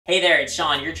Hey there, it's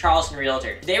Sean, your Charleston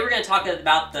Realtor. Today we're going to talk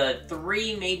about the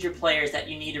 3 major players that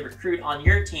you need to recruit on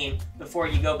your team before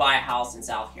you go buy a house in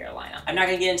South Carolina. I'm not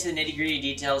going to get into the nitty-gritty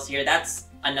details here. That's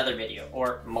another video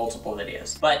or multiple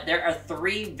videos. But there are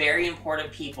 3 very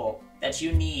important people that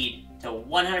you need to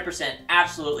 100%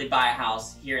 absolutely buy a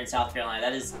house here in South Carolina.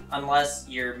 That is unless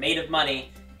you're made of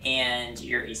money and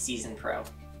you're a seasoned pro.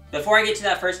 Before I get to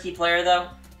that first key player though,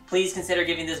 please consider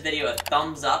giving this video a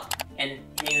thumbs up and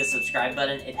hitting the subscribe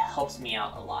button. It helps me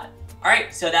out a lot.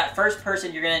 Alright, so that first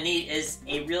person you're going to need is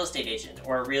a real estate agent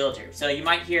or a realtor. So you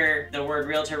might hear the word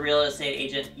realtor, real estate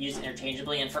agent used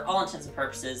interchangeably, and for all intents and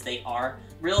purposes they are.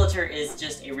 Realtor is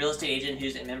just a real estate agent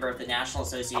who's a member of the National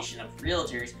Association of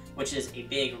Realtors, which is a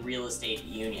big real estate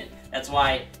union. That's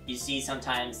why you see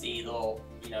sometimes the little,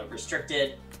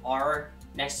 restricted R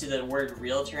next to the word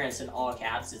realtor, and it's in all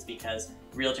caps. It's because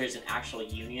realtor is an actual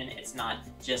union. It's not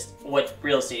just what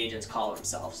real estate agents call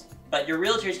themselves. But your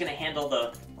realtor is going to handle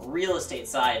the real estate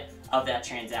side of that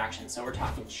transaction. So we're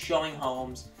talking showing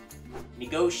homes,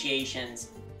 negotiations,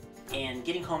 and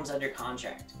getting homes under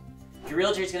contract. Your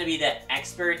realtor is going to be the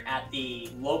expert at the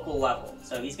local level.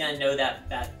 So he's going to know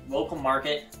that local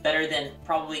market better than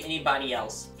probably anybody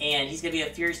else. And he's going to be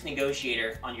a fierce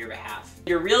negotiator on your behalf.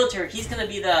 Your realtor, he's going to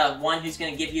be the one who's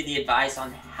going to give you the advice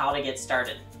on how to get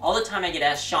started. All the time I get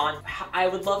asked, Sean, I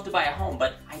would love to buy a home,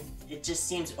 but it just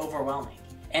seems overwhelming.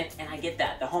 And I get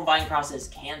that. The home buying process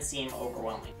can seem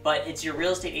overwhelming. But it's your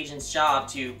real estate agent's job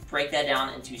to break that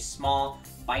down into small,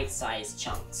 bite-sized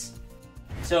chunks.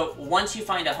 So once you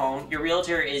find a home, your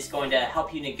realtor is going to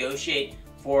help you negotiate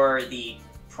for the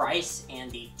price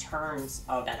and the terms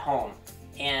of that home.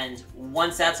 And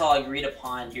once that's all agreed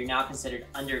upon, you're now considered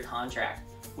under contract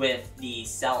with the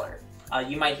seller.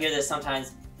 You might hear this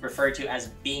sometimes referred to as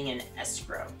being an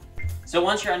escrow. So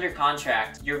once you're under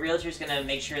contract, your realtor is going to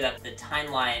make sure that the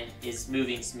timeline is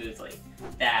moving smoothly,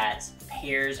 that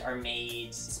repairs are made,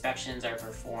 inspections are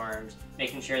performed,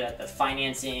 making sure that the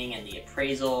financing and the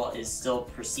appraisal is still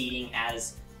proceeding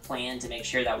as planned to make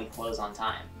sure that we close on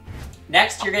time.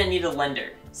 Next, you're going to need a lender.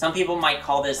 Some people might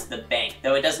call this the bank,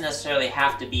 though it doesn't necessarily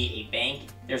have to be a bank.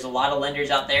 There's a lot of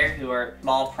lenders out there who are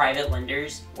small private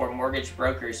lenders or mortgage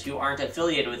brokers who aren't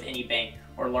affiliated with any bank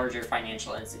or larger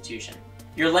financial institution.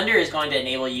 Your lender is going to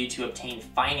enable you to obtain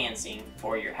financing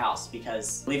for your house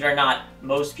because, believe it or not,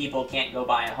 most people can't go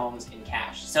buy homes in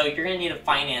cash. So you're going to need to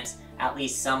finance at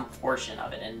least some portion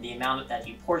of it, and the amount that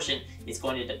you portion is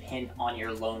going to depend on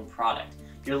your loan product.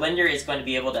 Your lender is going to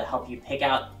be able to help you pick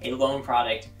out a loan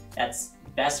product that's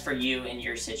best for you in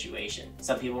your situation.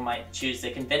 Some people might choose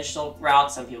the conventional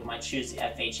route, some people might choose the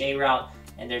FHA route,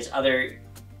 and there's other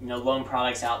loan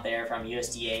products out there from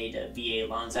USDA to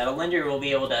VA loans that a lender will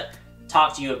be able to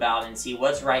talk to you about and see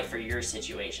what's right for your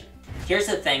situation. Here's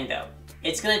the thing though,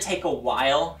 it's going to take a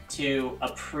while to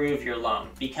approve your loan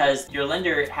because your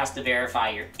lender has to verify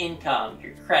your income,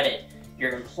 your credit,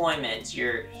 your employment,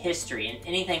 your history, and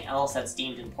anything else that's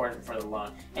deemed important for the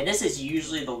loan. And this is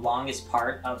usually the longest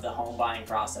part of the home buying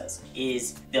process,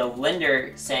 is the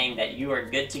lender saying that you are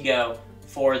good to go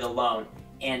for the loan,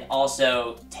 and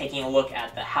also taking a look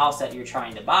at the house that you're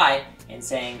trying to buy and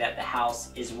saying that the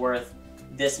house is worth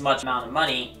this much amount of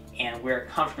money and we're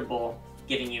comfortable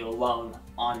giving you a loan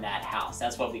on that house.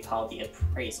 That's what we call the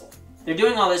appraisal. They're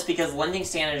doing all this because lending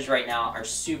standards right now are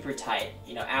super tight.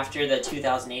 After the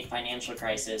 2008 financial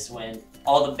crisis, when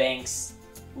all the banks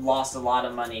lost a lot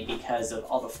of money because of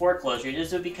all the foreclosures, it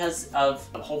was because of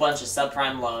a whole bunch of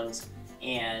subprime loans,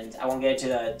 and I won't get into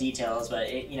the details, but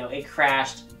it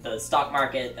crashed the stock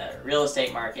market, the real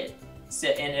estate market.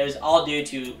 And it was all due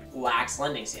to lax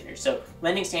lending standards. So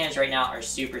lending standards right now are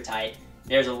super tight.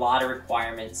 There's a lot of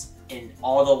requirements in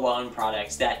all the loan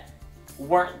products that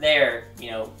weren't there,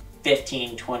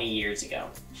 15, 20 years ago.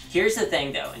 Here's the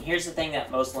thing though, and here's the thing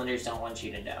that most lenders don't want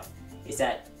you to know, is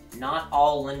that not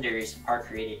all lenders are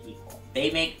created equal. They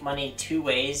make money 2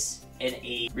 ways in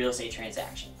a real estate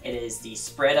transaction. It is the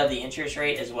spread of the interest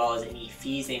rate as well as any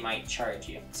fees they might charge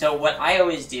you. So what I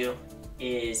always do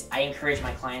is I encourage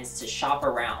my clients to shop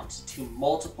around to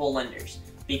multiple lenders,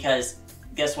 because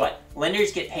guess what?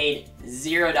 Lenders get paid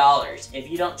 $0 if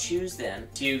you don't choose them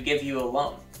to give you a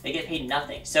loan. They get paid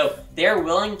nothing. So they're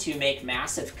willing to make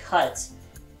massive cuts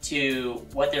to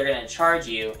what they're going to charge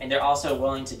you, and they're also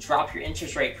willing to drop your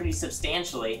interest rate pretty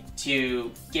substantially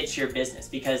to get your business,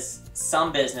 because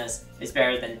some business is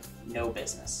better than no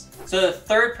business. So the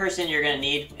third person you're going to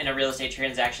need in a real estate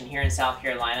transaction here in South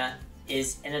Carolina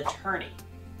is an attorney.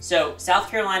 So South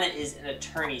Carolina is an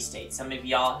attorney state. Some of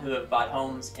y'all who have bought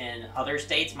homes in other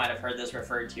states might have heard this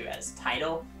referred to as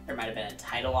title. There might have been a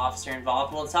title officer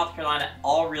involved. Well, in South Carolina,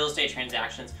 all real estate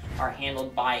transactions are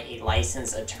handled by a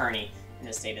licensed attorney in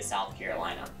the state of South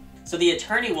Carolina. So the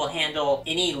attorney will handle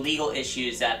any legal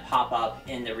issues that pop up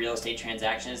in the real estate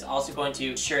transaction. It's also going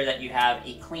to ensure that you have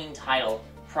a clean title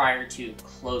prior to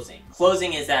closing.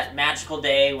 Closing is that magical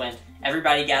day when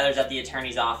everybody gathers at the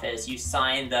attorney's office, you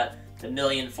sign the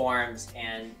million forms,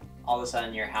 and all of a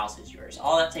sudden your house is yours.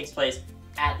 All that takes place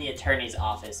at the attorney's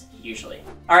office usually.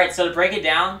 All right, so to break it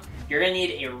down, you're gonna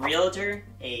need a realtor,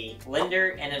 a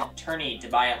lender, and an attorney to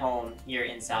buy a home here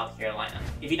in South Carolina.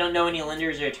 If you don't know any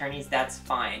lenders or attorneys, that's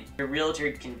fine. Your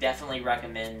realtor can definitely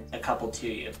recommend a couple to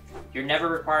you. You're never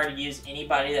required to use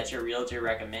anybody that your realtor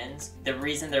recommends. The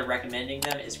reason they're recommending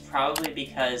them is probably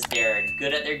because they're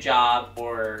good at their job,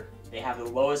 or they have the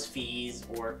lowest fees,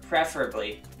 or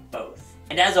preferably both.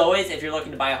 And as always, if you're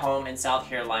looking to buy a home in South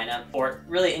Carolina, or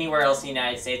really anywhere else in the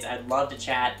United States, I'd love to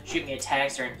chat. Shoot me a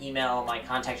text or an email. My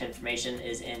contact information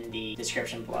is in the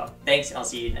description below. Thanks, and I'll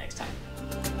see you next time.